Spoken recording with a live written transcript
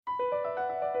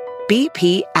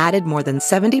BP added more than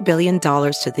 $70 billion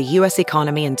to the U.S.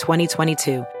 economy in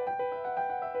 2022.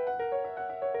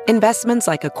 Investments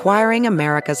like acquiring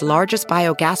America's largest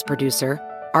biogas producer,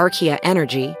 Archaea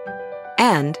Energy,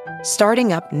 and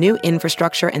starting up new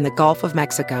infrastructure in the Gulf of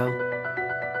Mexico.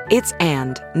 It's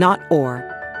and, not or.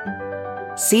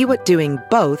 See what doing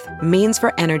both means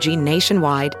for energy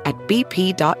nationwide at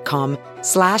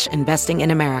bp.com/investing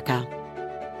in America.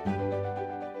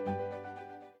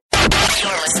 You're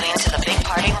listening to the Big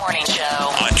Party Morning Show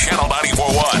on Channel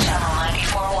 94.1. Channel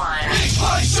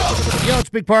 94.1. Yo, it's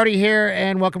Big Party here,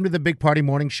 and welcome to the Big Party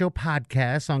Morning Show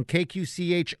podcast on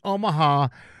KQCH Omaha,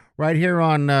 right here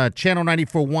on Channel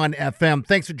 94.1 FM.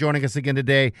 Thanks for joining us again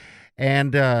today.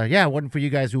 And, it wasn't for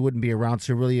you guys, we wouldn't be around,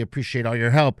 so really appreciate all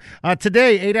your help.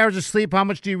 Today, 8 hours of sleep, how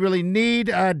much do you really need?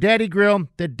 Daddy Grill,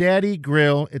 the Daddy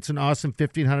Grill. It's an awesome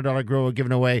 $1,500 grill we're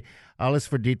giving away. List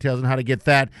for details on how to get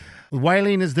that.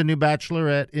 Wileen is the new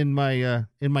bachelorette in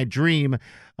my dream.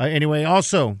 Anyway,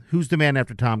 also, who's the man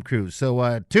after Tom Cruise?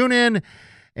 So tune in.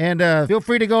 And feel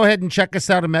free to go ahead and check us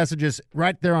out and message us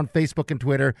right there on Facebook and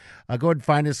Twitter. Go ahead and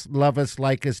find us, love us,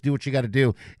 like us, do what you got to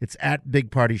do. It's at Big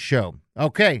Party Show.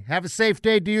 Okay, have a safe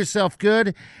day, do yourself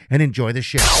good, and enjoy the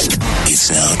show. It's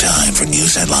now time for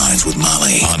news headlines with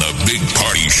Molly on the Big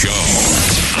Party Show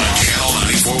on Channel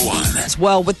 94.1.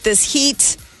 Well, with this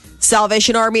heat,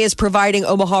 Salvation Army is providing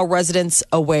Omaha residents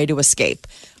a way to escape.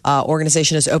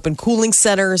 Organization has opened cooling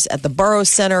centers at the Burroughs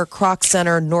Center, Kroc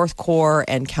Center, North Core,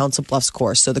 and Council Bluffs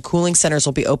Core. So the cooling centers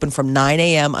will be open from 9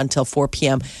 a.m. until 4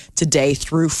 p.m. today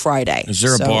through Friday. Is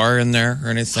there a bar in there or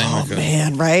anything? Oh,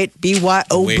 man, right?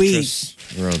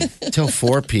 BYOB. Till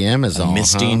 4 p.m. is all,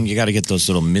 misting. You got to get those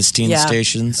little misting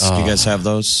stations. Do you guys have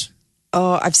those?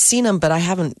 Oh, I've seen them, but I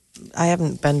haven't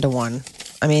been to one.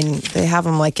 I mean, they have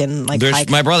them like in my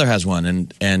brother has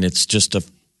one, and it's just a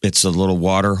little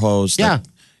water hose that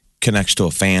connects to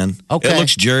a fan. Okay. It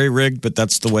looks jerry-rigged, but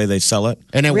that's the way they sell it.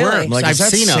 And it works. Like, I've is that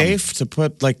seen safe to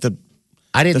put like the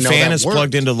I didn't know fan that is worked.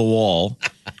 plugged into the wall,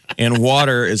 and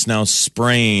water is now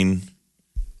spraying,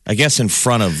 I guess, in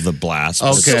front of the blast.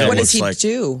 Okay. So what does he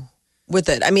do with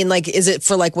it? I mean, like, is it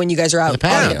for like when you guys are out The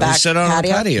patio. on the back you sit on patio?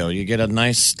 a patio. You get a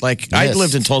nice, I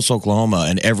lived in Tulsa, Oklahoma,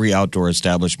 and every outdoor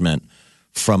establishment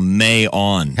from May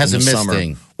on Has in the a summer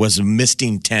misting. was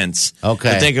misting tents.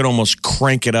 Okay. But they could almost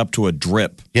crank it up to a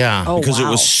drip. Yeah. Oh, because it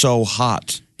wow. was so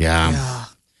hot. Yeah.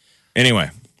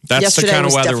 Anyway, that's Yesterday the kind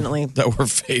of was weather definitely- that we're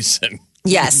facing.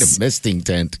 Yes. The misting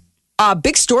tent.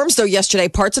 Big storms, though, yesterday.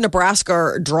 Parts of Nebraska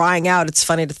are drying out. It's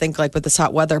funny to think, like, with this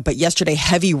hot weather. But yesterday,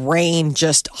 heavy rain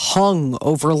just hung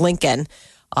over Lincoln.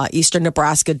 Eastern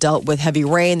Nebraska dealt with heavy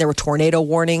rain. There were tornado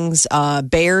warnings.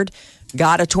 Bayard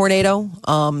got a tornado.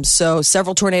 So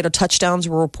several tornado touchdowns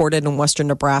were reported in western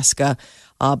Nebraska.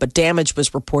 But damage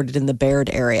was reported in the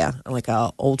Bayard area, like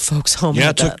a old folks' home.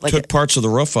 Yeah, like took parts of the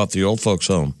roof off the old folks'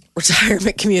 home.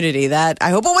 retirement community. That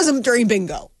I hope it wasn't during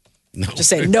bingo. No, Just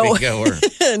saying, no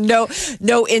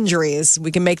injuries. We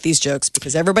can make these jokes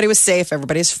because everybody was safe.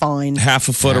 Everybody's fine. Half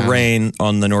a foot of rain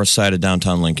on the north side of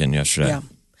downtown Lincoln yesterday. Yeah.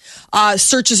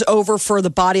 Search is over for the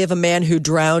body of a man who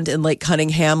drowned in Lake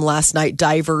Cunningham last night.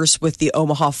 Divers with the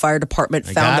Omaha Fire Department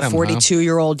found a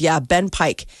 42-year-old. Yeah, Ben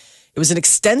Pike. It was an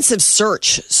extensive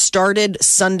search. Started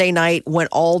Sunday night, went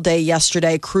all day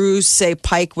yesterday. Crews say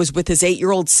Pike was with his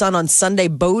 8-year-old son on Sunday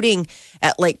boating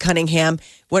at Lake Cunningham.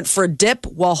 Went for a dip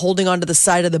while holding onto the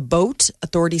side of the boat.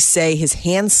 Authorities say his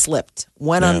hand slipped,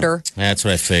 went under. That's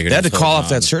what I figured. They had to call off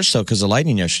that search, though, because of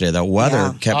lightning yesterday. That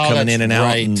weather kept coming in and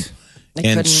out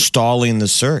and stalling the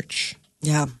search.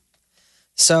 Yeah.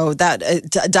 So that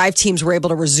dive teams were able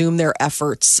to resume their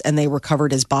efforts, and they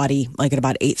recovered his body like at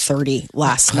about 8:30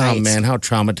 last night. Oh, man, how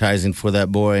traumatizing for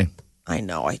that boy. I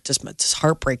know. It's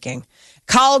heartbreaking.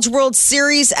 College World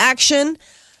Series action.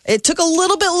 It took a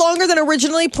little bit longer than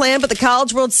originally planned, but the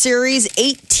College World Series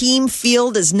 8-team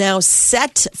field is now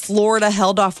set. Florida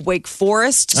held off Wake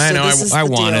Forest. I know. I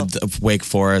deal. wanted Wake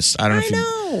Forest. I don't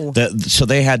know. So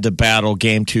they had to battle.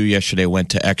 Game 2 yesterday went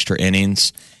to extra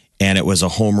innings, and it was a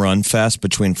home run fest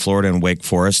between Florida and Wake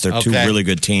Forest. They're two really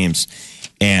good teams.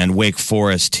 And Wake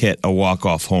Forest hit a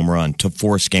walk-off home run to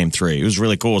force Game 3. It was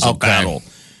really cool. It was a battle.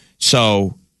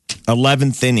 So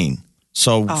 11th inning.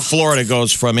 So Florida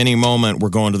goes from any moment we're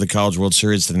going to the College World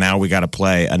Series to now we got to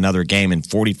play another game in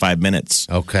 45 minutes.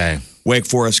 Okay. Wake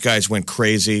Forest guys went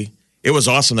crazy. It was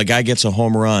awesome. The guy gets a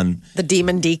home run. The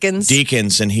Demon Deacons.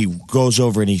 And he goes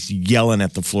over and he's yelling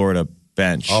at the Florida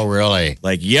bench. Oh, really?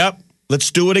 Like, yep, let's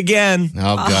do it again.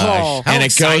 Oh, gosh. And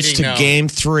it goes to game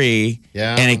 3,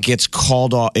 and it gets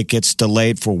called off. It gets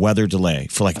delayed for weather delay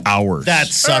for like hours. That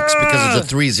sucks because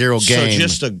it's a 3-0 game. So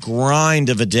just a grind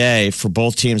of a day for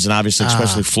both teams, and obviously,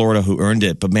 especially Florida, who earned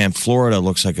it. But, man, Florida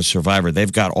looks like a survivor.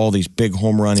 They've got all these big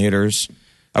home run hitters.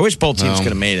 I wish both teams could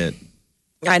have made it.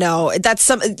 I know.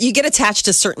 You get attached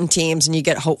to certain teams, and you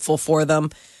get hopeful for them.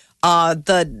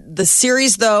 The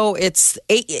series, though, it's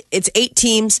 8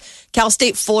 teams. Cal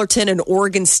State, Fullerton, and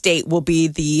Oregon State will be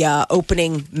the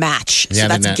opening match. So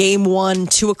that's game 1,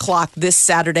 2:00 this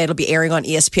Saturday. It'll be airing on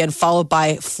ESPN, followed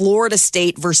by Florida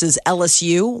State versus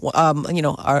LSU.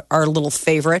 Our little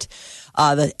favorite.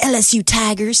 The LSU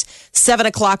Tigers,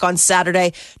 7:00 on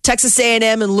Saturday. Texas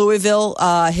A&M and Louisville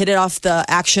hit it off the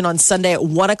action on Sunday at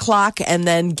 1:00, and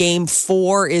then Game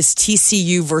 4 is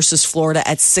TCU versus Florida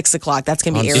at 6:00. That's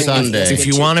going to be airing Sunday. If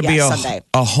you want to be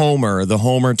a homer, the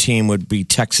homer team would be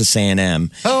Texas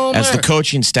A&M, as the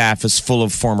coaching staff is full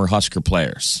of former Husker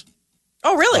players.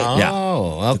 Oh, really? Yeah.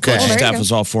 Oh, okay. The coaching staff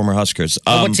is all former Huskers.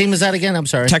 What team is that again? I'm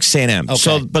sorry. Texas A&M. Okay.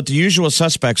 So, but the usual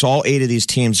suspects, all 8 of these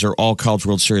teams are all College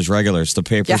World Series regulars. The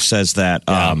paper says that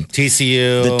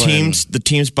TCU. The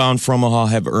teams bound for Omaha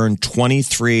have earned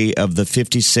 23 of the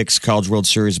 56 College World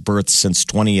Series berths since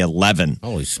 2011.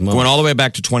 Holy smokes. Going all the way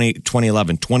back to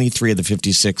 2011, 23 of the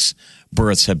 56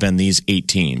 berths have been these 8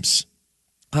 teams.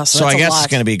 So I guess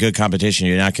it's going to be good competition.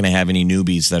 You're not going to have any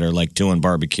newbies that are like doing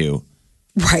barbecue.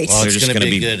 Right. Well, they're just going to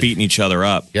be beating each other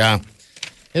up. Yeah.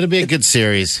 It'll be a good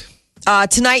series.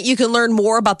 Tonight, you can learn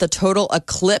more about the total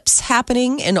eclipse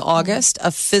happening in August.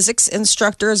 A physics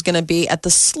instructor is going to be at the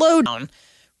Slowdown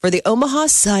for the Omaha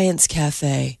Science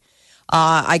Cafe.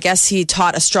 I guess he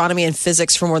taught astronomy and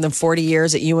physics for more than 40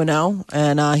 years at UNO,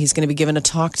 and he's going to be giving a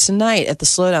talk tonight at the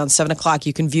Slowdown, 7:00.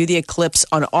 You can view the eclipse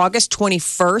on August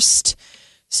 21st.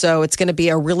 So it's going to be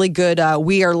a really good,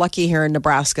 we are lucky here in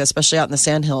Nebraska, especially out in the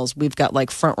Sandhills. We've got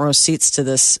like front row seats to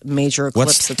this major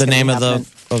eclipse. What's the name of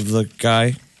the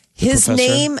guy? His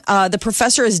name, the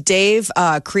professor is Dave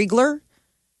Kriegler.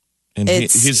 And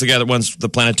he's the guy that runs the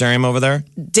planetarium over there?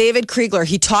 David Kriegler.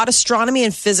 He taught astronomy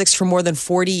and physics for more than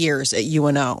 40 years at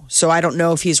UNO. So I don't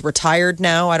know if he's retired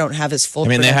now. I don't have his full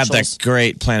they have credentials. that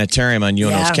great planetarium on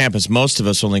UNO's campus. Most of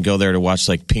us only go there to watch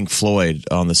like Pink Floyd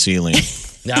on the ceiling.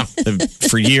 Yeah.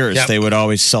 For years, they would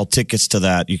always sell tickets to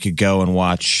that. You could go and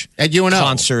watch at UNO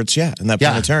concerts, in that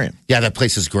planetarium. Yeah, that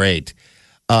place is great.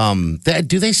 Do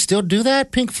they still do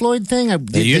that Pink Floyd thing?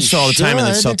 They used to all the time, and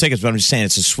they sell tickets. But I'm just saying,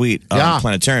 it's a sweet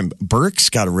planetarium. Burke's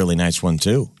got a really nice one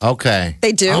too. Okay,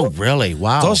 they do. Oh, really?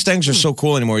 Wow. Those things are so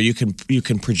cool anymore. You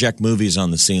can project movies on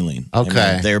the ceiling.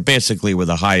 Okay, they're basically were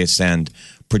the highest end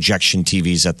projection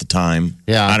TVs at the time.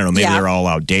 Yeah, I don't know. Maybe they're all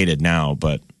outdated now,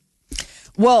 but.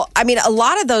 Well, I mean, a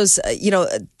lot of those,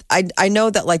 I know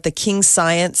that like the King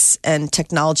Science and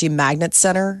Technology Magnet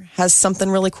Center has something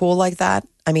really cool like that.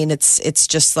 I mean, it's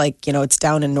just like, it's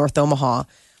down in North Omaha,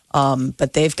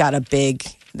 but they've got a big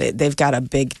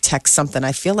tech something.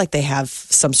 I feel like they have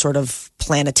some sort of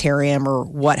planetarium or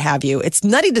what have you. It's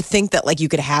nutty to think that like you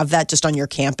could have that just on your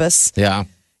campus. Yeah.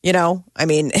 I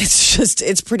mean,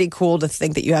 it's pretty cool to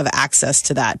think that you have access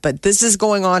to that. But this is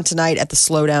going on tonight at the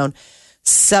Slowdown.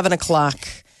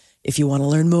 7:00 if you want to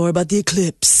learn more about the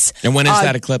eclipse. And when is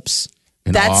that eclipse?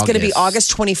 That's going to be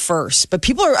August 21st. But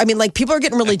people are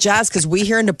getting really jazzed because we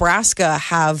here in Nebraska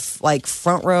have like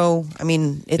front row. I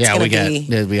mean, it's going to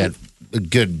be. We got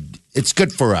good. It's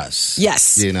good for us.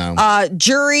 Yes.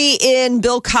 Jury in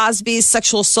Bill Cosby's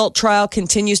sexual assault trial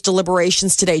continues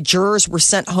deliberations today. Jurors were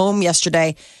sent home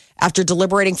yesterday after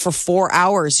deliberating for 4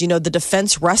 hours. The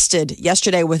defense rested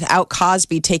yesterday without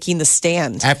Cosby taking the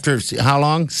stand. After how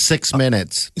long? 6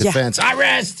 minutes. Defense. I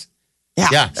rest.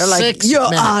 Yeah. They're like, 6 Your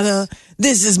minutes. Honor,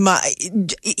 this is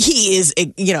he is,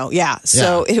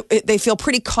 So they feel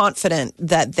pretty confident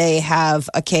that they have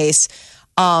a case.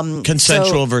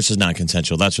 Consensual versus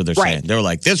non-consensual. That's what they're saying. They were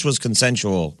like, this was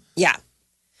consensual. Yeah.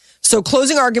 So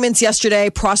closing arguments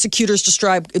yesterday, prosecutors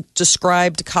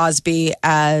described Cosby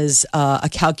as a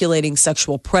calculating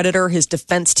sexual predator. His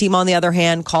defense team, on the other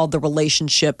hand, called the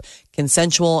relationship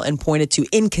consensual and pointed to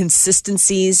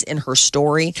inconsistencies in her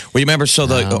story. Well, you remember,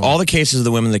 all the cases of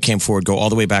the women that came forward go all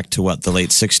the way back to what, the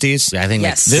late 60s? Yeah, I think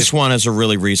this one is a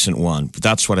really recent one.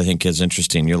 That's what I think is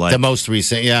interesting. You're like the most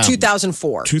recent,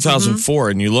 2004. 2004,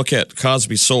 and you look at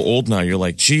Cosby so old now. You're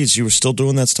like, geez, you were still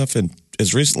doing that stuff in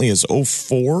as recently as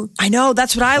 2004? I know,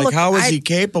 that's what I look. How is he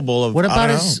capable of? What about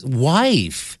his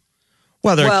wife?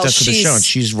 Well, that's what they're showing.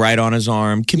 She's right on his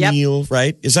arm. Camille,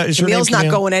 right? Is her name Camille's Camille?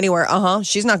 not going anywhere.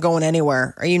 She's not going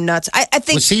anywhere. Are you nuts? I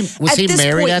think was he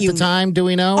married at the time? Do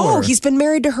we know? Oh, he's been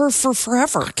married to her for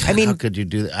forever. God, I mean, how could you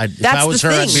do that? If that's I was the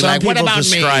her, thing. I'd be Some like, "What people about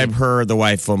describe me?" her, the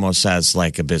wife, almost as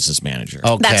like a business manager.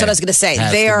 Okay. That's what I was going to say.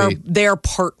 Has to be. They're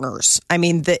partners. I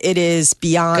mean, it is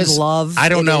beyond love. I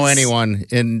don't know anyone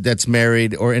that's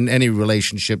married or in any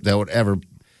relationship that would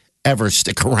ever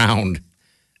stick around,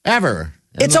 ever.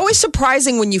 It's always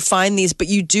surprising when you find these, but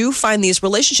you do find these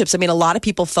relationships. I mean, a lot of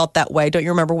people felt that way. Don't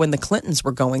you remember when the Clintons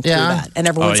were going through that? And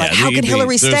everyone's like, how can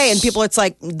Hillary stay? And people, it's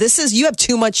like, you have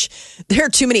too much, there are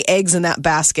too many eggs in that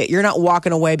basket. You're not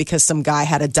walking away because some guy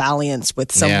had a dalliance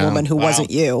with some woman who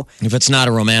wasn't you. If it's not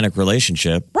a romantic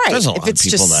relationship, right. There's a lot of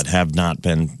people that have not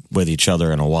been with each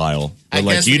other in a while. They're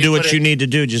like, you do what you need to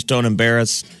do, just don't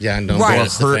embarrass. Yeah, and don't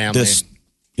embarrass the family. This,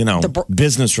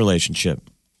 business relationship.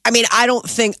 I mean,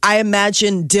 I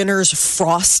imagine dinner's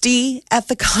frosty at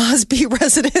the Cosby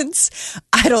residence.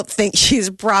 I don't think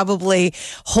she's probably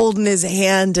holding his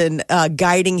hand and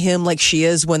guiding him like she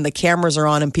is when the cameras are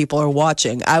on and people are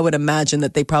watching. I would imagine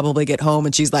that they probably get home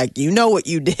and she's like, you know what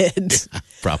you did.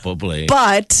 Probably.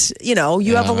 But, you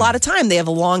have a lot of time. They have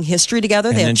a long history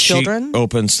together. They have children. She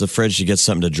opens the fridge to get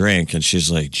something to drink and she's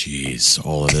like, geez,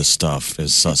 all of this stuff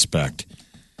is suspect.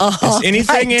 Is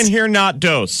anything in here not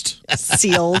dosed?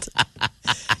 Sealed.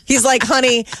 He's like,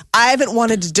 honey, I haven't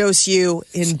wanted to dose you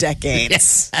in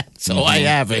decades. So I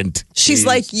haven't. She's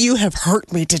like, you have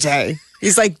hurt me today.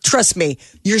 He's like, trust me,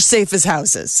 you're safe as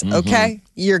houses. Okay?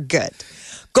 You're good.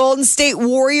 Golden State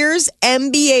Warriors,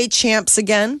 NBA champs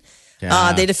again.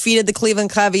 Yeah. They defeated the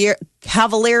Cleveland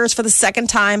Cavaliers for the second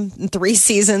time in 3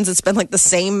 seasons. It's been like the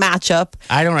same matchup.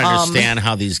 I don't understand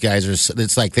how these guys are.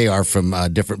 It's like they are from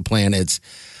different planets.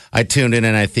 I tuned in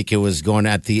and I think it was going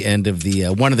at the end of the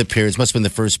one of the periods. Must have been the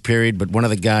first period, but one of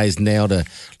the guys nailed a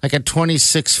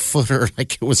 26-footer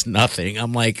like it was nothing.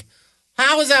 I'm like,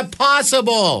 how is that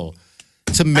possible?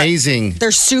 It's amazing.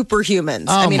 They're superhumans.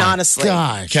 Oh, I mean, honestly.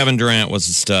 Gosh. Kevin Durant was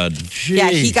a stud. Jeez. Yeah,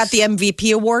 he got the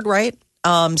MVP award, right?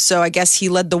 So I guess he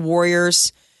led the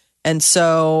Warriors. And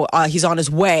so he's on his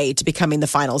way to becoming the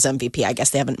finals MVP. I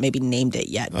guess they haven't maybe named it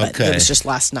yet, but it was just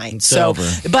last night. It's over.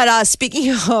 But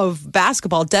speaking of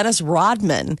basketball, Dennis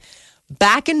Rodman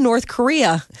back in North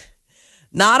Korea.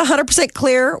 Not 100%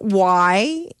 clear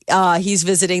why he's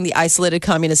visiting the isolated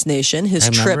communist nation. His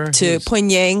trip to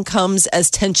Pyongyang comes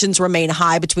as tensions remain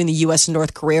high between the U.S. and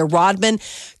North Korea. Rodman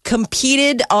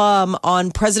competed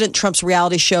on President Trump's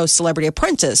reality show Celebrity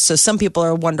Apprentice. So some people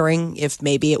are wondering if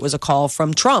maybe it was a call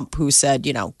from Trump who said,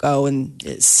 go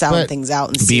and sound things out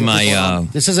and see.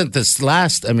 This isn't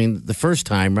the first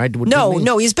time, right?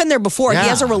 No, he's been there before. Yeah. He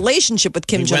has a relationship with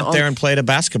Kim Jong-un. He went there and played a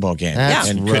basketball game.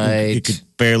 That's right. He could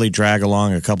barely drag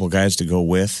along a couple guys to go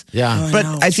with. Yeah. But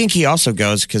I think he also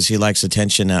goes because he likes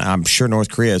attention. And I'm sure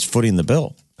North Korea is footing the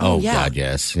bill. Oh, yeah. God,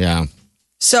 yes. Yeah.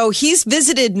 So he's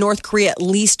visited North Korea at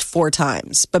least 4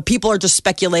 times, but people are just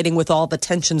speculating with all the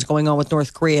tensions going on with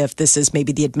North Korea if this is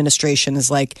maybe the administration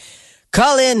is like,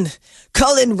 call in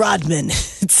Rodman,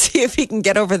 see if he can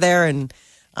get over there and,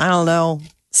 I don't know,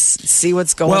 see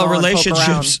what's going on. Well,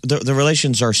 relationships, the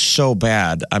relations are so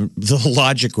bad. The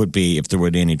logic would be, if there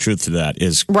were any truth to that,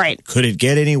 is right. Could it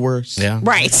get any worse? Yeah.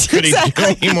 Right. Could it do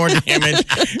any more damage?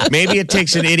 Maybe it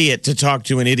takes an idiot to talk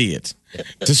to an idiot.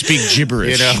 To speak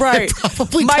gibberish. Right. It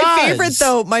probably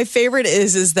does. My favorite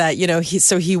is that,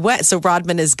 he went, so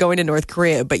Rodman is going to North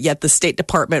Korea, but yet the State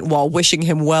Department, while wishing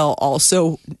him well,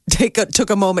 also took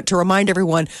a moment to remind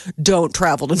everyone, don't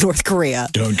travel to North Korea.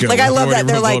 Don't go. Like, I love that.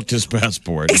 They're revoked his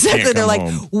passport. Exactly. They're like,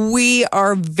 home. we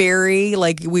are very,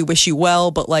 we wish you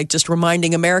well, but just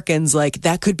reminding Americans,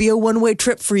 that could be a one-way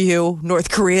trip for you. North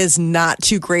Korea is not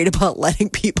too great about letting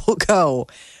people go.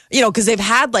 Because they've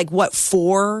had,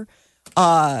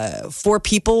 4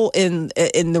 people in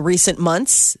the recent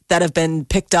months that have been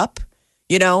picked up,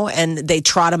 and they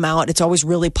trot them out. It's always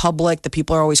really public. The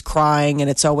people are always crying, and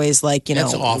it's always That's it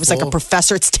was like awful. a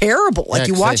professor. It's terrible.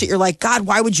 You watch it, you're like, God,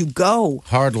 why would you go?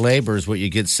 Hard labor is what you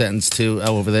get sentenced to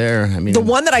over there. I mean, the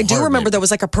one that I do remember, labor. there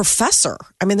was a professor.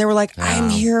 I mean, they were like, I'm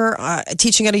here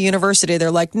teaching at a university. They're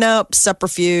like, nope,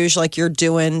 subterfuge, you're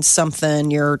doing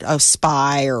something, you're a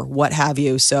spy or what have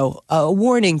you. So a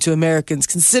warning to Americans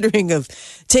considering of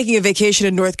taking a vacation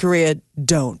in North Korea,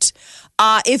 don't.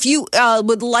 If you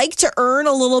would like to earn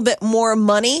a little bit more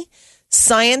money,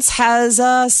 science has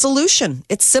a solution.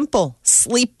 It's simple.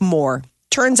 Sleep more.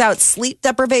 Turns out sleep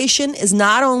deprivation is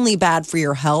not only bad for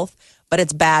your health, but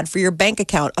it's bad for your bank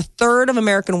account. 1/3 of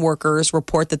American workers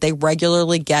report that they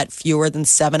regularly get fewer than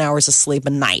 7 hours of sleep a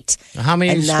night. How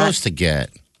many are you supposed to get?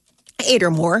 8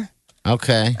 or more.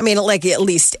 Okay. I mean, like at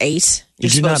least 8.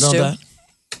 Did you not know that?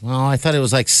 Well, I thought it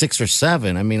was like 6 or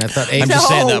 7. I mean, I thought 8. I'm just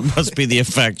saying that must be the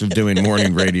effect of doing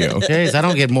morning radio. Jeez, I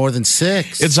don't get more than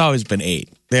 6. It's always been 8.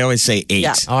 They always say 8.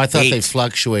 Yeah. Oh, I thought 8. they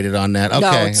fluctuated on that. Okay,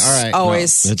 No, it's all right.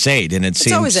 always. It's 8, and it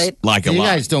seems always 8. like a You lot.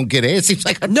 guys don't get 8. It seems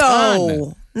like a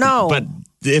ton. No. But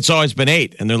it's always been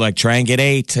 8, and they're like, try and get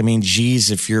 8. I mean, geez,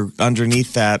 if you're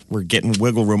underneath that, we're getting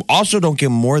wiggle room. Also, don't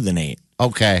get more than 8.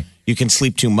 Okay. You can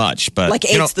sleep too much, but Like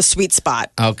 8's the sweet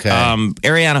spot. Okay.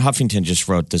 Ariana Huffington just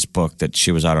wrote this book that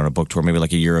she was out on a book tour maybe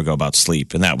like a year ago about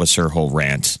sleep, and that was her whole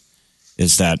rant: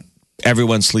 is that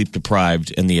everyone's sleep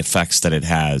deprived and the effects that it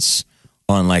has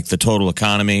on like the total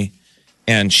economy.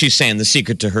 And she's saying the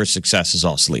secret to her success is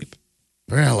all sleep.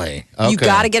 Really? Okay. You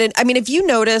got to get it. I mean, if you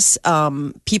notice,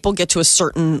 people get to a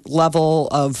certain level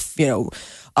of,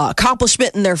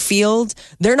 accomplishment in their field,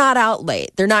 they're not out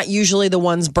late. They're not usually the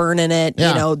ones burning it,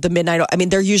 Yeah. the midnight. I mean,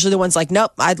 they're usually the ones like,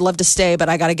 nope, I'd love to stay, but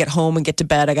I got to get home and get to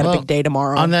bed. I got a big day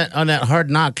tomorrow. On that Hard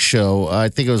Knocks show, I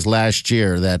think it was last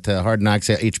year that Hard Knocks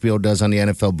that HBO does on the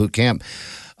NFL boot camp,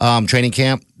 training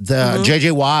camp. The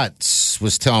J.J. Watts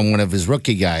was telling one of his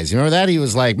rookie guys, you remember that? He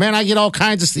was like, man, I get all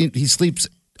kinds of sleep. He sleeps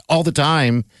all the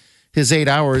time, his 8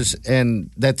 hours, and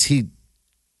he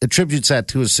attributes that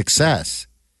to his success.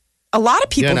 A lot of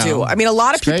people do. I mean, a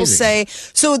lot of people crazy. say,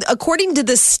 so according to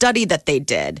this study that they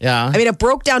did, Yeah. I mean, it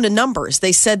broke down to numbers.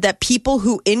 They said that people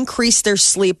who increased their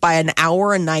sleep by an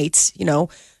hour a night,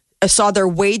 saw their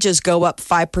wages go up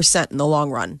 5% in the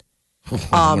long run. I'm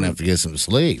going to have to get some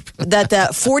sleep.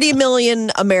 that 40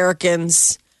 million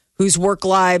Americans whose work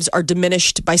lives are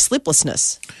diminished by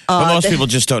sleeplessness. But most people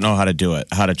just don't know how to do it,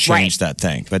 how to change Right. that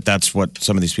thing. But that's what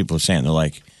some of these people are saying. They're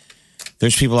like,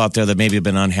 there's people out there that maybe have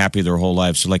been unhappy their whole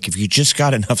lives. So, like, if you just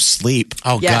got enough sleep,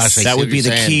 Oh, Yes. gosh. I see that would what be you're the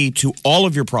saying. key to all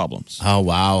of your problems. Oh,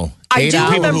 wow. I 8 do hours?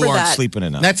 People remember who aren't that. sleeping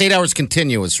enough. That's 8 hours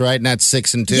continuous, right? Not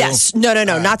 6 and 2? Yes. No,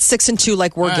 not 6 and 2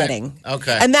 like we're right. getting.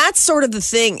 Okay. And that's sort of the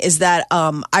thing is that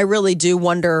I really do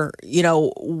wonder,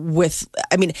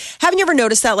 haven't you ever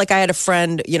noticed that? Like I had a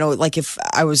friend, like if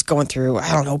I was going through,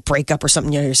 I don't know, breakup or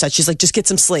something, you said, she's like, just get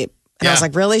some sleep. And I was Yeah.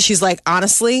 like, really? She's like,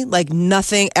 honestly, like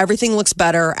everything looks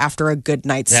better after a good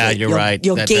night's sleep. Yeah, you're right.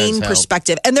 You'll That gain does help.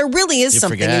 perspective. And there really is You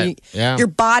something. forget. Yeah. Your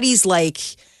body's like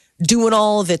doing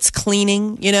all of its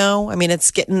cleaning, I mean, it's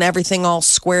getting everything all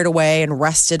squared away and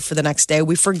rested for the next day.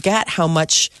 We forget how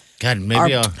much. God,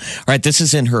 maybe All right, this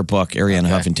is in her book, Ariana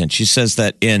Huffington. She says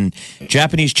that in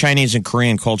Japanese, Chinese, and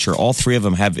Korean culture, all three of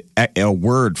them have a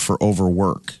word for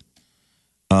overwork.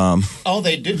 Oh,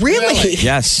 they did? Really?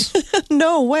 Yes.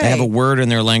 No way. They have a word in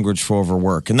their language for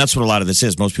overwork. And that's what a lot of this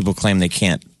is. Most people claim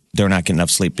they're not getting enough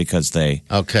sleep because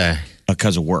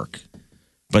of work.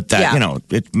 But that, Yeah.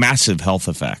 it's massive health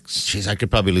effects. Jeez, I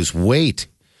could probably lose weight.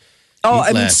 Oh, Eat I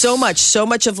mean, less. so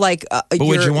much of like. But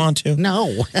would you want to?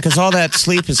 No. Because all that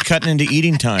sleep is cutting into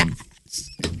eating time.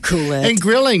 Cool it. And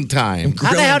grilling time. How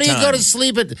the grilling hell do you go time. to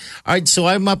sleep at? All right, so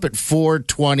I'm up at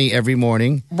 4:20 every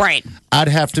morning. Right. I'd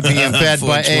have to be in bed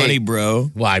by 4:20, 8.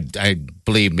 bro. Well, I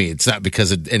believe me, it's not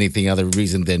because of anything other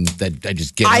reason than that I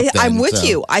just get up then. I'm with so.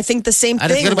 you. I think the same I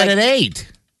just thing. go to bed at 8.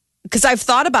 Because I've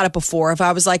thought about it before. If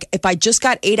I was like, if I just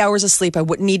got 8 hours of sleep, I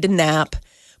wouldn't need to nap.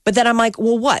 But then I'm like,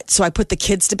 well, what? So I put the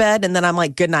kids to bed and then I'm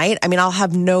like, good night. I mean,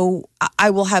 I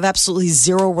will have absolutely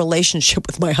zero relationship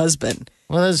with my husband.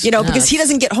 Well, Because he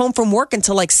doesn't get home from work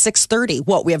until like 6:30.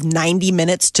 What? We have 90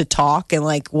 minutes to talk and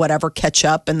like whatever, catch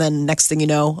up. And then next thing you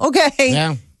know, okay,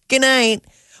 Yeah. good night.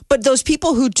 But those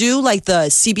people who do like the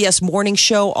CBS morning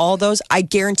show, all those, I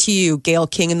guarantee you, Gail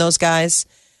King and those guys,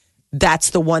 that's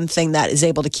the one thing that is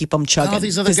able to keep them chugging. All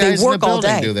these other 'Cause guys they in work the all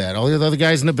building day. do that. All the other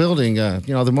guys in the building,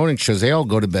 the morning shows, they all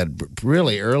go to bed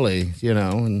really early,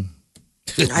 and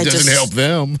it I doesn't just- help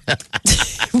them.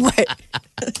 Right.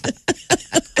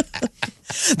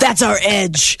 That's our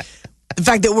edge. The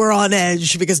fact that we're on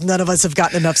edge because none of us have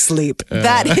gotten enough sleep.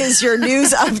 That is your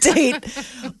news update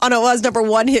on Omaha's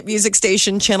 #1 hit music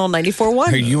station, Channel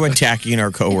 94.1. Are you attacking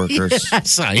our coworkers?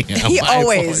 Yes, I am. He I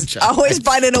always apologize.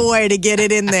 finding a way to get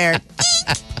it in there.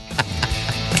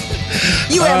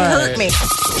 You have hurt me.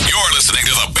 You're listening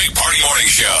to the Big Party Morning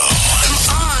Show.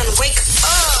 Come on, wake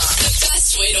up. The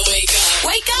best way to wake up.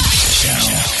 Wake up.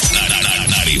 Channel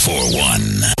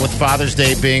 94.1. With Father's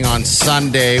Day being on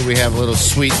Sunday, we have a little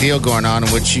sweet deal going on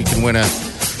in which you can win a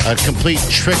complete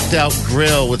tricked out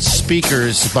grill with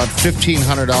speakers, about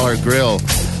 $1,500 grill.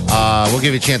 We'll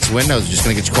give you a chance to win those. We're just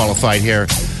going to get you qualified here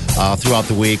throughout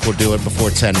the week. We'll do it before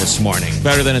 10 this morning.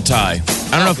 Better than a tie.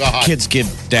 I don't know God. if kids give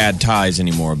dad ties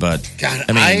anymore, but God,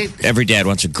 every dad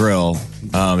wants a grill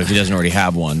if he doesn't already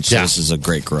have one. So Yeah. this is a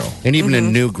great grill. And even a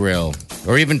new grill.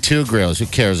 or even 2 grills. Who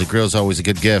cares? A grill's always a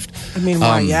good gift. I mean,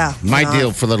 why? Yeah. My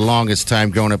deal for the longest time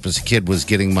growing up as a kid was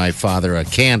getting my father a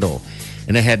candle,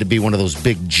 and it had to be one of those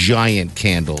big giant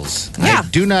candles. Yeah. I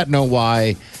do not know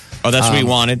why. Oh, that's what he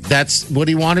wanted? That's what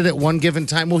he wanted at one given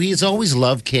time. Well, he's always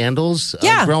loved candles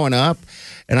growing up.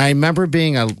 And I remember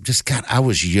being I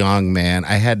was young, man.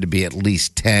 I had to be at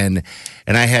least 10.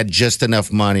 And I had just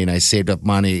enough money, and I saved up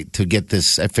money to get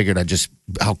this. I figured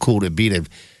how cool it'd be to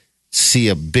see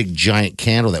a big giant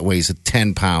candle that weighs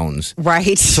 10 pounds.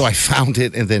 Right. So I found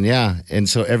it, and then, And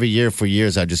so every year for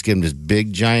years, I just give him this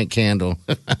big giant candle.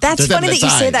 That's funny that you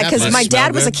say that, because my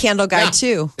dad was a candle guy,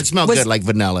 too. It smelled good, like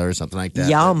vanilla or something like that.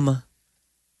 Yum.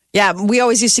 Yeah, we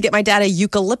always used to get my dad a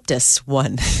eucalyptus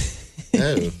one.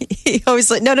 Oh. He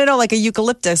always like like a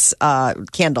eucalyptus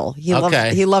candle.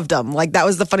 He loved them. Like, that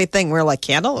was the funny thing. We were like,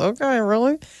 candle? Okay,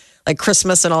 really? Like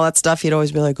Christmas and all that stuff. He'd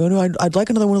always be like, oh no, I'd like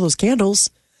another one of those candles.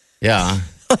 Yeah.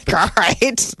 Like, all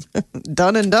right,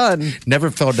 done and done.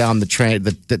 Never fell down the train,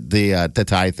 the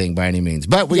tie thing by any means.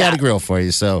 But we got a grill for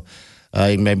you, so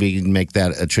maybe you can make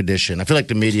that a tradition. I feel like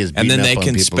the media is beating and then they up on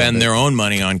can people spend their own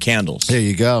money on candles. There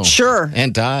you go. Sure.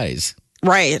 And ties.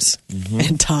 Right. Mm-hmm.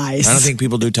 And ties. I don't think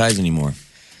people do ties anymore.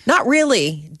 Not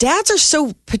really. Dads are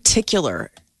so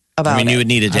particular about it. You would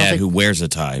need a dad who wears a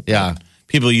tie. Yeah.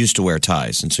 People used to wear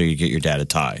ties, and so you get your dad a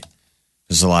tie.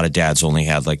 Because a lot of dads only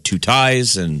had like 2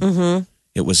 ties, and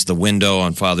it was the window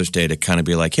on Father's Day to kind of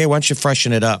be like, hey, why don't you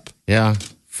freshen it up? Yeah.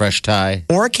 Fresh tie.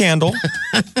 Or a candle.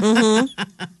 A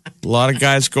lot of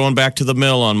guys going back to the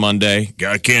mill on Monday.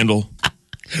 Got a candle.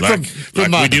 Like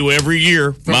we do every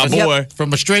year. My boy.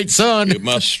 From a straight son.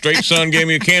 My straight son gave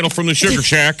me a candle from the Sugar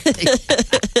Shack.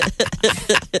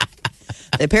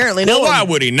 They apparently know. Well, why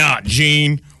would he not,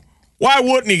 Gene? Why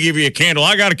wouldn't he give you a candle?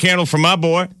 I got a candle from my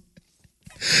boy.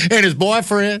 And his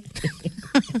boyfriend.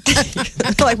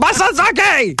 Like, my son's not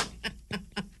gay.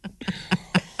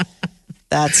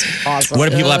 That's awesome.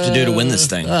 What do people have to do to win this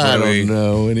thing? I don't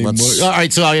know anymore. All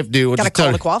right, so all you have to do... Got to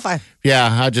call to qualify. Yeah,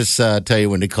 I'll just tell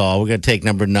you when to call. We're going to take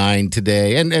number 9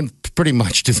 today and pretty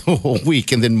much do the whole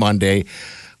week. And then Monday,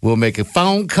 we'll make a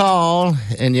phone call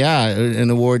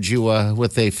and award you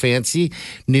with a fancy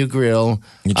new grill.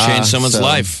 You change someone's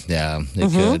life. Yeah,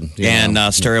 it could.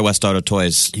 And Stereo West Auto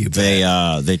Toys,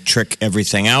 they trick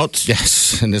everything out.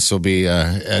 Yes, and this will be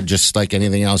just like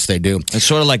anything else they do. It's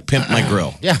sort of like Pimp My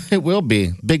Grill. Yeah, it will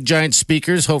be. Big giant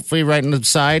speakers, hopefully right on the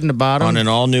side and the bottom. On an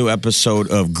all-new episode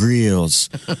of Grills.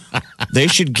 They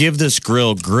should give this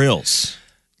grill grills.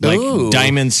 Like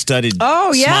diamond-studded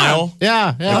smile.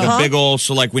 Yeah. Like a big old,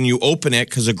 so like when you open it,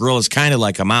 because a grill is kind of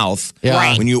like a mouth. Yeah.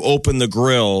 Right. When you open the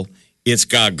grill, it's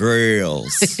got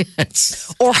grills.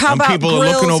 Or how about people grills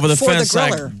are looking over the for fence the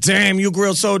griller? like, damn, you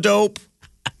grill so dope.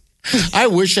 I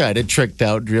wish I had a tricked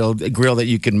out grill that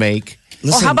you could make.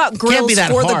 Listen, or how about grills be that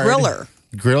for hard. the griller?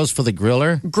 Grills for the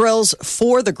griller? Grills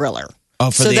for the griller. Oh,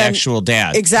 for the actual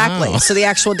dad. Exactly. Oh. So the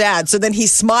actual dad. So then he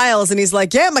smiles and he's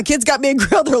like, yeah, my kids got me a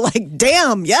grill. They're like,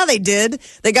 damn, yeah, they did.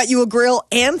 They got you a grill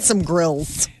and some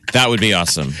grills. That would be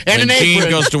awesome. And when an Gene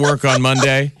apron. goes to work on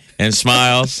Monday and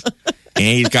smiles, and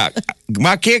he's got,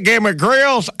 my kid gave me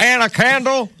grills and a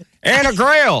candle and a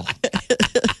grill.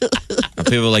 And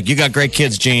people are like, you got great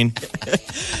kids, Gene.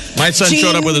 My son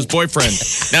showed up with his boyfriend.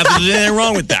 Not that there's anything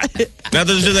wrong with that. Not that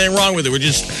there's anything wrong with it. We're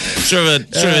just sort of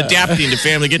adapting to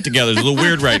family get-togethers. It's a little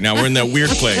weird right now. We're in that weird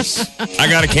place. I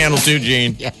got a candle too,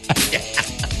 Gene.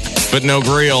 But no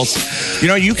grills. You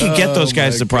know, you can get those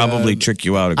guys to probably trick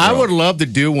you out. I would love to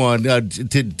do one to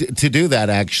do that.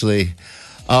 Actually,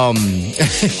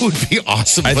 it would be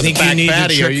awesome. I for think the back you need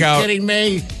patio. to Are trick you out kidding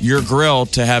me? your grill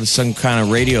to have some kind of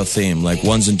radio theme, like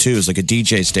 1s and 2s, like a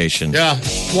DJ station. Yeah.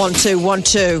 1, 2, 1,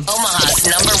 2. Omaha's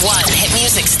number 1 hit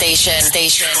music station.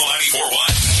 Channel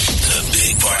 94.1.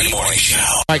 The Big Party Morning Show.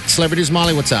 All right, celebrities,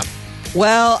 Molly, what's up?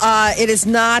 Well, it is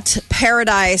not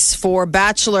paradise for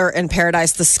Bachelor in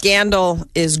Paradise. The scandal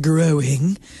is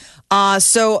growing.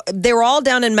 So they were all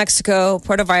down in Mexico,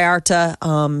 Puerto Vallarta,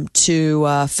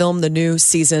 to film the new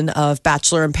season of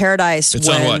Bachelor in Paradise. It's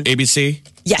on what, ABC?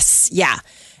 Yes, yeah.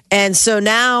 And so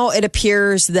now it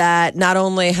appears that not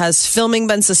only has filming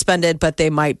been suspended, but they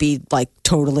might be like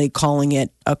totally calling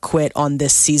it a quit on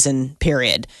this season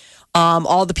period.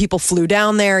 All the people flew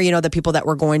down there, you know, the people that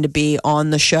were going to be on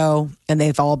the show, and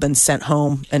they've all been sent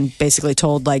home and basically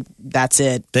told, like, that's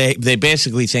it. They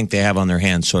basically think they have on their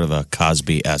hands sort of a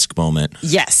Cosby-esque moment.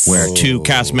 Yes. Where 2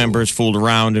 cast members fooled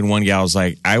around, and one gal was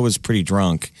like, I was pretty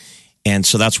drunk. And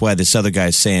so that's why this other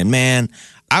guy's saying, man,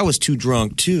 I was too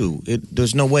drunk too.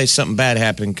 There's no way something bad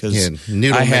happened because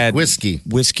I had whiskey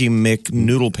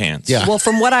McNoodle pants. Yeah. Well,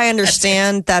 from what I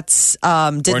understand, that's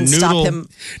didn't stop him.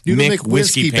 Noodle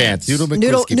McWhiskey pants. Noodle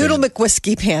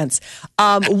McWhiskey pants.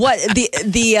 What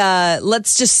the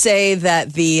let's just say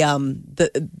that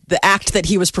the act that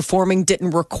he was performing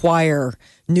didn't require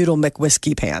Noodle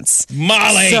McWhiskey pants.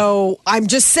 Molly. So I'm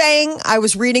just saying, I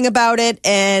was reading about it,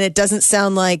 and it doesn't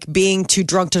sound like being too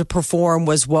drunk to perform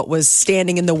was what was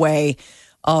standing in the way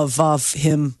of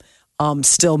him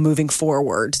still moving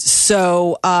forward.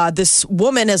 So this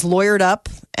woman has lawyered up,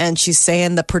 and she's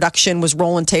saying the production was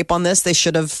rolling tape on this. They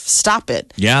should have stopped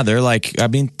it. Yeah, they're like,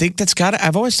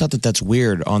 I've always thought that that's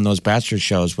weird on those Bachelor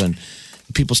shows when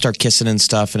people start kissing and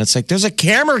stuff, and it's like there's a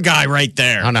camera guy right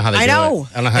there. I don't know how they do it. I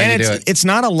don't know how they do it. It's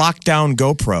not a lockdown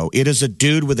GoPro. It is a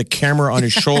dude with a camera on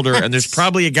his shoulder, and there's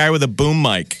probably a guy with a boom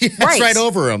mic. It's right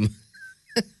over him.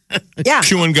 Yeah,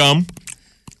 chewing gum.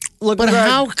 But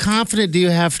how confident do you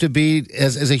have to be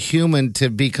as a human to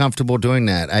be comfortable doing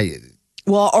that?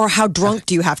 Or how drunk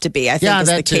do you have to be? I think is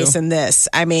the case in this.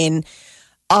 I mean.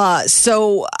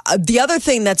 So the other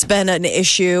thing that's been an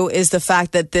issue is the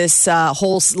fact that this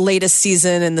whole latest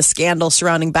season and the scandal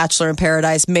surrounding Bachelor in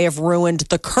Paradise may have ruined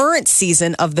the current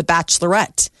season of The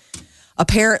Bachelorette.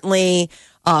 Apparently,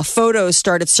 photos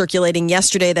started circulating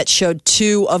yesterday that showed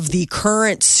two of the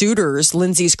current suitors,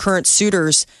 Lindsay's current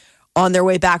suitors, on their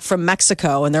way back from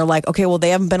Mexico. And they're like, okay, well, they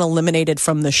haven't been eliminated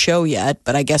from the show yet,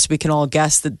 but I guess we can all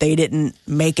guess that they didn't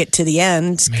make it to the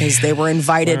end because they were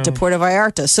invited to Puerto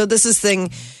Vallarta. So this is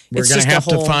we're going to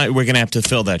have to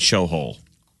fill that show hole.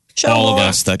 All of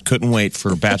us that couldn't wait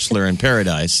for Bachelor in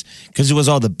Paradise because it was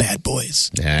all the bad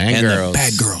boys and the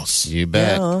bad girls. You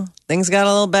bet. Yeah, things got a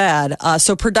little bad.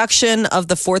 So production of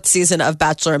the 4th season of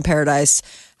Bachelor in Paradise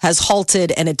has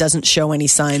halted, and it doesn't show any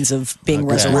signs of being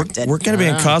resurrected. We're going to be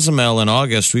in Cozumel in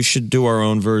August. We should do our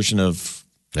own version of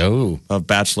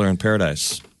Bachelor in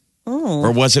Paradise. Oh.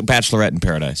 Or was it Bachelorette in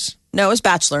Paradise? No, it was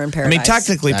Bachelor in Paradise. I mean,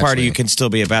 technically, Party, you can still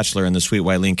be a bachelor, and the sweet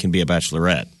Wileen can be a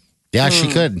bachelorette. Yeah, she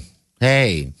could.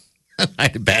 Hey. I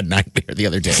had a bad nightmare the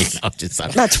other day.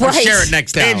 That's right. I'll share it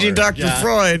next hour. Angie, Dr.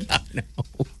 Freud.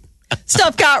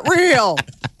 Stuff got real.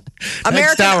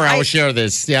 Next hour, I will share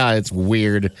this. Yeah, it's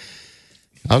weird.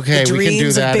 Okay, we can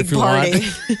do that if you want.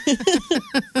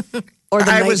 Or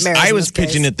the I was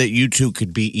pitching it that you two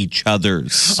could be each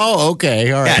other's. Oh,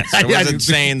 okay, all right. Yes, I wasn't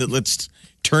saying that let's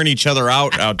turn each other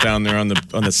out down there on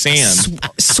the sand.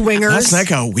 Swingers. That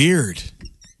got weird.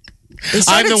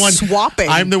 I'm the one swapping.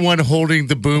 I'm the one holding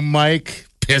the boom mic,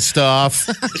 pissed off.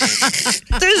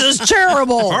 This is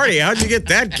terrible. Party, how'd you get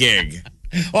that gig?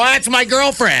 Well, that's my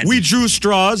girlfriend. We drew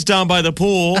straws down by the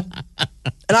pool.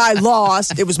 And I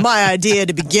lost. It was my idea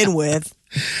to begin with.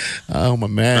 Oh, my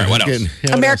man. Right, what else?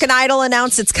 American Idol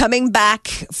announced it's coming back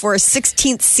for a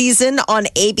 16th season on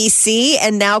ABC.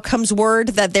 And now comes word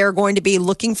that they're going to be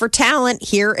looking for talent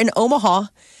here in Omaha.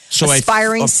 So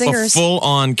aspiring singers. A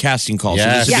full-on casting call.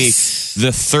 Yes. So this would be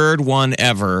the third one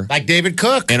ever. Like David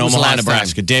Cook. In Omaha,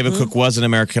 Nebraska. David Cook was an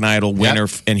American Idol winner,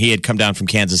 and he had come down from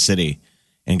Kansas City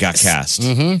and got cast.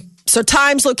 Mm-hmm. So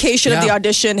times, location of the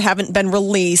audition haven't been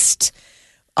released.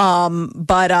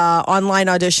 But online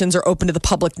auditions are open to the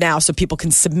public now, so people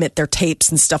can submit their tapes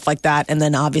and stuff like that. And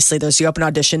then obviously there's the open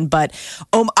audition. But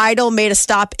Idol made a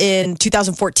stop in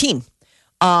 2014.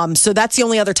 So that's the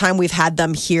only other time we've had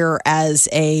them here as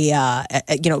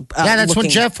that's when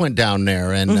Jeff went down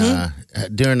there and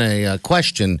during a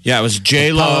question. Yeah, it was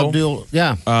J-Lo.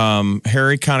 Yeah.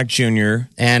 Harry Connick Jr.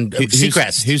 And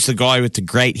Seacrest. Who's the guy with the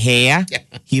great hair? Yeah.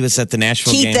 He was at the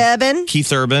Nashville game.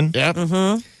 Keith Urban. Yep.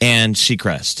 Mm-hmm. And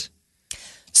Seacrest.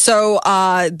 So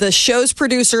the show's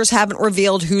producers haven't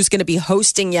revealed who's going to be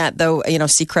hosting yet, though.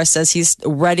 Seacrest says he's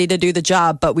ready to do the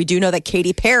job. But we do know that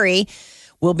Katy Perry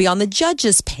will be on the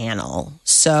judges panel.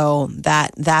 So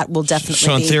that will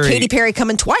definitely be theory, Katy Perry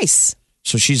coming twice.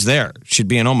 So she's there. She'd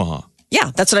be in Omaha.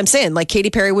 Yeah, that's what I'm saying. Like Katy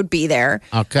Perry would be there.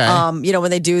 Okay. When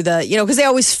they do the, because they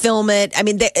always film it. I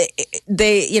mean,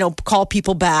 they call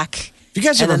people back. Have you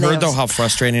guys ever heard though how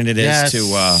frustrating it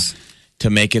is to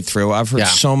make it through? I've heard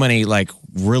so many like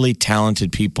really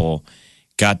talented people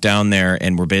got down there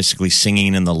and were basically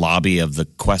singing in the lobby of the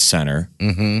Quest Center,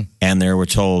 and they were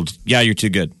told, "Yeah, you're too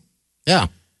good." Yeah.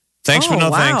 Thanks, but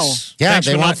no thanks. Yeah, thanks,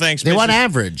 but no thanks. They want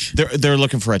average. They're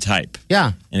looking for a type.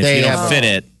 Yeah. And if you don't fit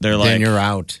it, they're like... Then you're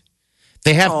out.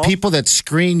 They have people that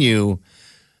screen you,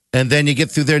 and then you get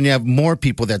through there and you have more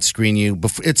people that screen you.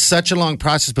 It's such a long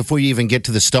process before you even get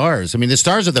to the stars. I mean, the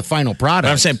stars are the final product.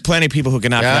 But I'm saying plenty of people who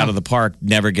can knock it out of the park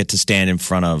never get to stand in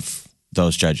front of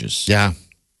those judges. Yeah.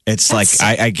 It's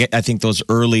I think those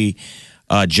early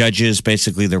Judges,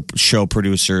 basically their show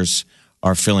producers,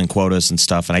 are filling quotas and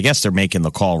stuff. And I guess they're making the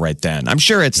call right then. I'm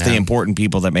sure it's the important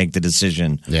people that make the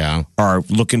decision are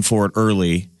looking for it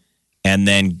early. And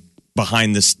then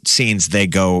behind the scenes, they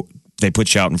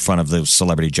put you out in front of the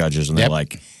celebrity judges and they're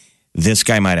like, this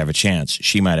guy might have a chance.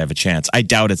 She might have a chance. I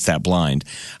doubt it's that blind.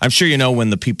 I'm sure when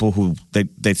the people who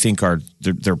they think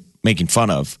they're making fun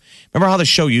of. Remember how the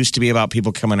show used to be about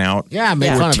people coming out? Yeah, made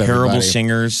fun of terrible everybody.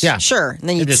 singers. Yeah, sure. And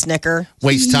then you'd snicker.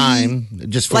 Waste time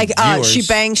just for like viewers.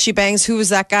 She bangs. Who was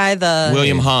that guy?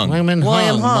 William Hung. William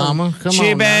Hung. Mama, come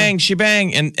on. She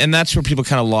bang, and that's where people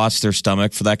kind of lost their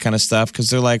stomach for that kind of stuff because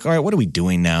they're like, all right, what are we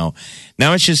doing now?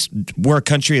 Now it's just we're a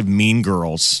country of mean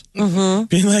girls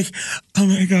being like, oh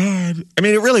my god. I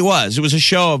mean, it really was. It was a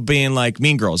show of being like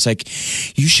mean girls. Like,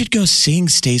 you should go sing,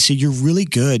 Stacey. You're really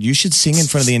good. You should sing in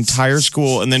front of the entire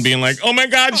school, and then being like, oh my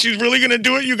god, she's really gonna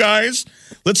do it, you guys.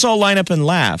 Let's all line up and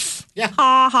laugh. Yeah,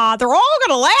 ha ha. They're all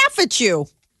gonna laugh at you.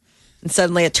 And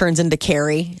suddenly it turns into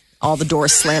Carrie. All the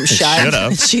doors slam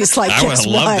shut. She's like, I would have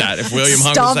loved that if William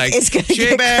Hung was like,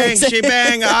 she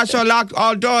bang, I also locked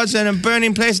all doors and I'm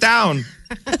burning place down.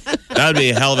 That'd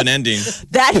be a hell of an ending.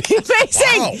 That'd be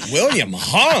amazing. Wow, William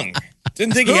Hung.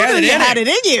 Didn't think he had it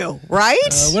in you, right?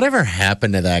 Whatever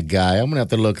happened to that guy? I'm going to have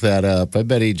to look that up. I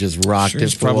bet he just rocked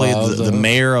it for probably a while. The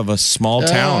mayor of a small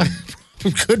town.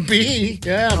 Could be,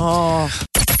 yeah.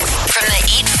 From the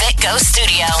Eat Fit Go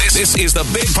studio. This is the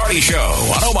Big Party Show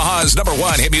on Omaha's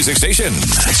 #1 hit music station.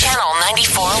 Channel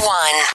 94.1.